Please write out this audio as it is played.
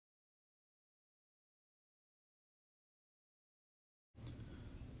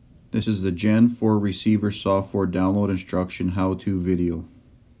This is the Gen 4 receiver software download instruction how-to video.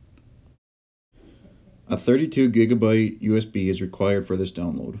 A 32 gigabyte USB is required for this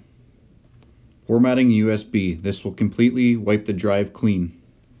download. Formatting USB. This will completely wipe the drive clean.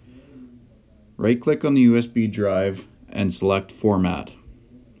 Right-click on the USB drive and select Format.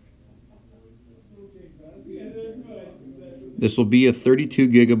 This will be a 32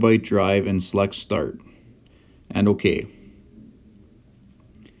 gigabyte drive and select Start and OK.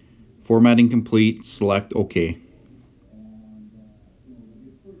 Formatting complete, select OK.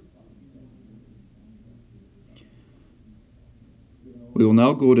 We will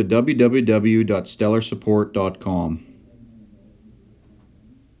now go to www.stellarsupport.com.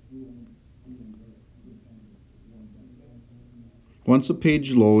 Once the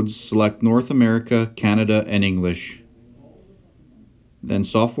page loads, select North America, Canada, and English. Then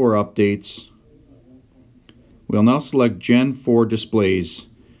Software Updates. We'll now select Gen 4 Displays,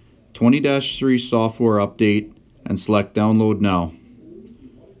 20-3 Software Update, and select Download Now.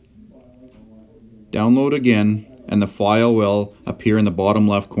 Download again, and the file will appear in the bottom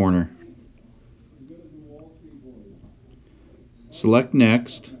left corner. Select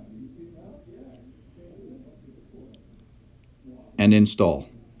Next and Install.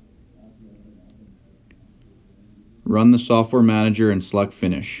 Run the Software Manager and select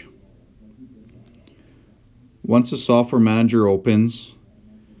Finish. Once the Software Manager opens,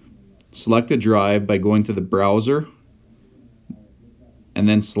 select a drive by going to the browser and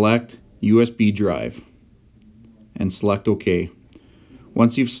then select USB drive and select OK.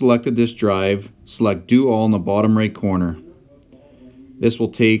 Once you've selected this drive, select Do All in the bottom right corner. This will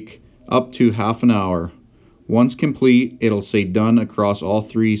take up to half an hour. Once complete, it'll say Done across all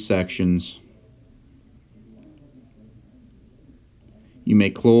three sections. You may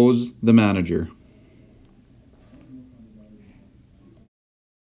close the manager.